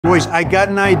Boys, I got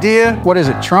an idea. What is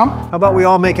it, Trump? How about we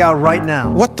all make out right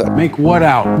now? What the? Make what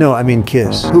out? No, I mean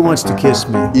kiss. Who wants to kiss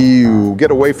me? Ew, get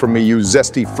away from me, you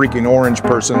zesty freaking orange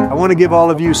person. I want to give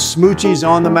all of you smoochies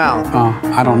on the mouth.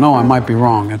 I don't know, I might be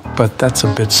wrong, but that's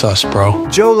a bit sus, bro.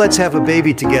 Joe, let's have a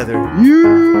baby together.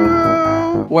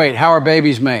 Wait, how are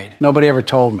babies made? Nobody ever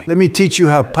told me. Let me teach you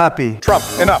how Papi. Trump,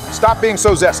 enough. Stop being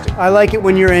so zesty. I like it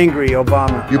when you're angry,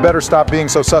 Obama. You better stop being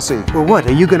so sussy. Well, what?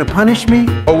 Are you going to punish me?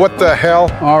 Oh, what the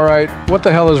hell? All right, what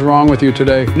the hell is wrong with you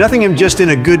today? Nothing, I'm just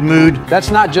in a good mood.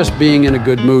 That's not just being in a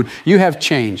good mood. You have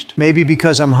changed. Maybe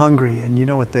because I'm hungry, and you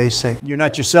know what they say. You're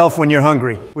not yourself when you're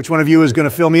hungry. Which one of you is going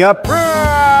to fill me up?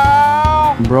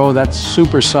 Bro, that's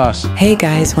super sus. Hey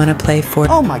guys, wanna play Fort?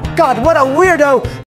 Oh my God, what a weirdo!